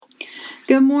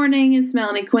Good morning, it's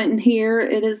Melanie Quinton here.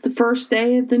 It is the first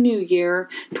day of the new year,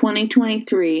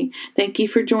 2023. Thank you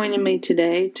for joining me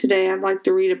today. Today I'd like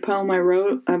to read a poem I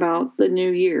wrote about the new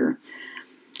year.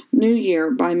 New Year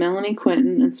by Melanie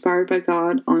Quinton, inspired by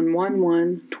God on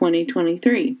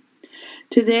 1/1/2023.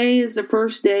 Today is the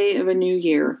first day of a new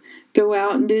year. Go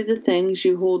out and do the things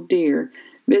you hold dear.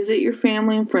 Visit your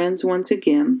family and friends once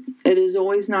again. It is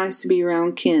always nice to be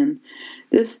around kin.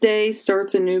 This day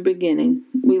starts a new beginning.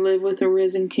 We live with a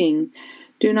risen King.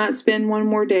 Do not spend one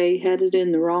more day headed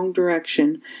in the wrong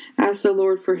direction. Ask the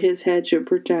Lord for His hedge of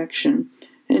protection.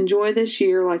 Enjoy this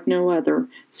year like no other,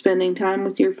 spending time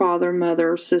with your father,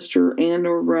 mother, sister, and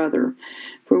or brother.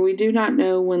 For we do not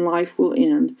know when life will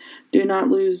end. Do not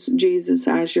lose Jesus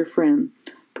as your friend.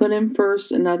 Put Him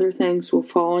first and other things will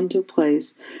fall into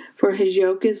place, for His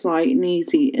yoke is light and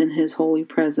easy in His holy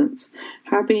presence.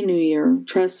 Happy New Year.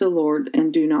 Trust the Lord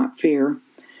and do not fear.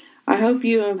 I hope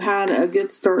you have had a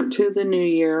good start to the new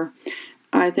year.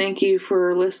 I thank you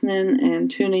for listening and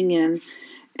tuning in,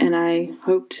 and I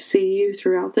hope to see you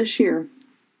throughout this year.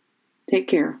 Take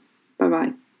care.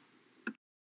 Bye-bye.